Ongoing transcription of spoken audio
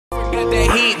got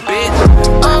that heat,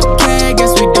 bitch. Okay,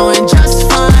 guess we doing just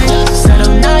fine. Said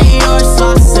I'm not yours, so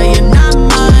I say you're not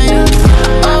mine.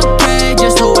 Okay,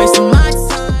 just a waste of my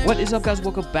time. What is up, guys?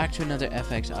 Welcome back to another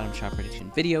FX item shop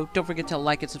prediction video. Don't forget to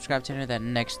like and subscribe to enter that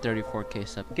next 34k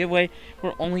sub giveaway.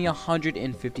 We're only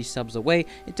 150 subs away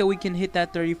until we can hit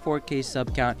that 34k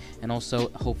sub count, and also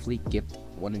hopefully gift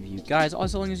one of you guys,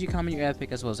 as long as you comment your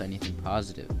epic as well as anything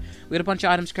positive. We got a bunch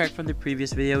of items correct from the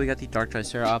previous video. We got the Dark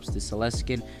Triceratops, the Celeste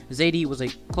skin. Zadie was a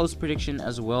close prediction,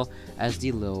 as well as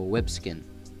the Lil Whip skin.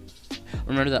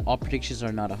 Remember that all predictions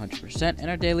are not 100% and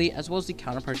are daily, as well as the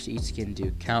counterparts to each skin do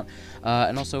count.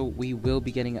 And also, we will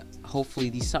be getting, hopefully,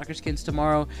 the soccer skins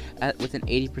tomorrow with an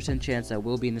 80% chance that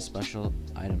will be in the special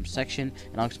items section,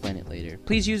 and I'll explain it later.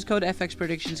 Please use code FX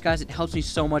Predictions, guys. It helps me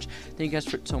so much. Thank you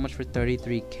guys so much for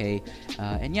 33k.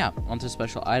 And yeah, onto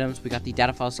special items. We got the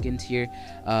data file skins here.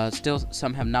 Still,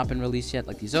 some have not been released yet,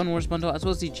 like the Zone Wars bundle, as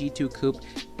well as the G2 Coupe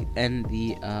and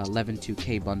the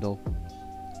 11-2K bundle.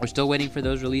 We're still waiting for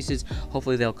those releases.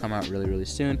 Hopefully they'll come out really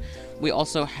soon. We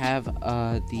also have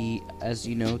as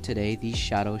you know today, the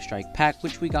Shadow Strike pack,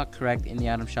 which we got correct in the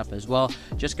item shop as well.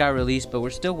 Just got released, but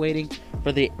we're still waiting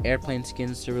for the airplane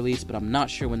skins to release, but I'm not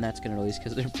sure when that's going to release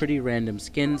because they're pretty random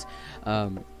skins.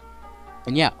 And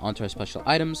yeah, onto our special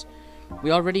items. We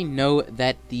already know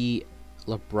that the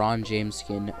LeBron James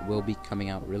skin will be coming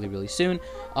out really soon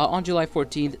on July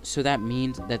 14th, so that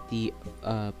means that the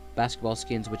basketball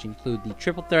skins, which include the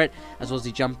triple threat as well as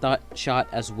the jump shot,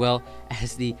 as well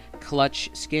as the clutch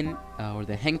skin or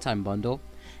the hang time bundle.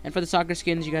 And for the soccer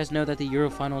skins, you guys know that the Euro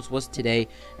Finals was today,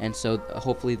 and so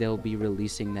hopefully they'll be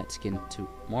releasing that skin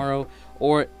tomorrow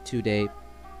or today.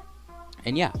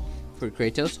 And yeah, for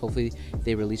Kratos, hopefully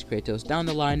they release Kratos down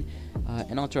the line.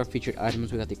 And onto our featured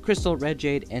items, we got the Crystal, Red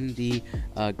Jade, and the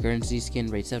Guernsey skin,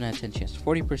 rate 7 out of 10, chance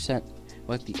 40%.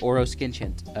 With the Oro skin,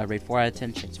 chance rate 4 out of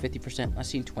 10, chance 50%.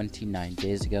 Last seen 29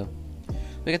 days ago.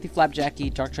 We got the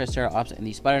Flapjacky, Dark Triceratops, and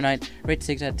the Spider Knight, rate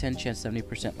 6 out of 10, chance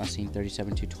 70%. Last seen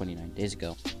 37 to 29 days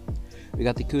ago. We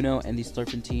got the Kuno and the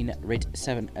Slurpentine, rate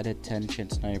 7 out of 10,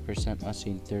 chance 90%. Last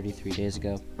seen 33 days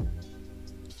ago.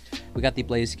 We got the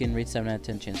Blaze skin, rate 7 out of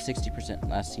 10, chance 60%,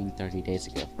 last seen 30 days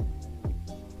ago.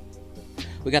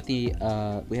 We got the,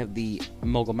 we have the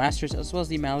Mogul Masters, as well as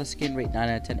the Malice skin, rate 9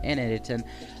 out of 10 and 8 out of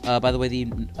 10. By the way, the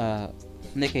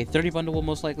Nikkei 30 bundle will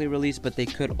most likely release, but they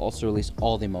could also release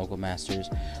all the Mogul Masters.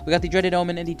 We got the Dreaded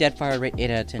Omen and the Deadfire, rate 8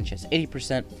 out of 10, chance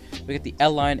 80%. We got the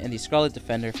L-Line and the Scarlet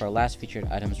Defender for our last featured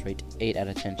items, rate 8 out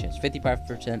of 10, chance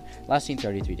 55%, last seen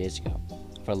 33 days ago.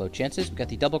 For low chances, we got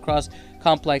the Double Cross,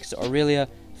 Complex, Aurelia,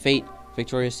 Fate,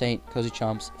 Victorious Saint, Cozy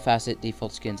Chomps, Facet,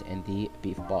 Default Skins, and the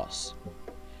Beef Boss.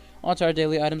 On to our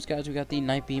daily items, guys. We got the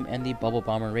Night Beam and the Bubble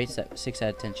Bomber, rate 6 out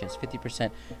of 10, chance 50%,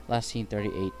 last seen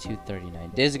 38 to 39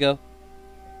 days ago.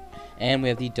 And we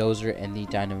have the Dozer and the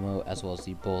Dynamo, as well as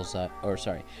the Bullseye,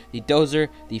 the Dozer,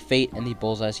 the Fate, and the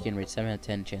Bullseye skin, rate 7 out of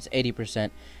 10, chance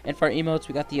 80%. And for our emotes,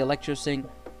 we got the Electro Sing,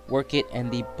 Work It, and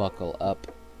the Buckle Up.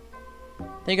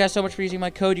 Thank you guys so much for using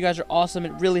my code. You guys are awesome.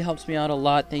 It really helps me out a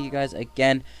lot. Thank you guys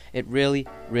again. It really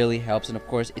helps. And of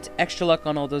course, it's extra luck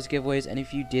on all those giveaways. And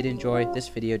if you did enjoy this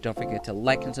video, don't forget to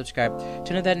like and subscribe to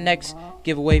enter that next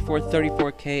giveaway for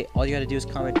 34k. All you gotta do is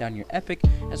comment down your epic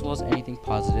as well as anything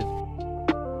positive.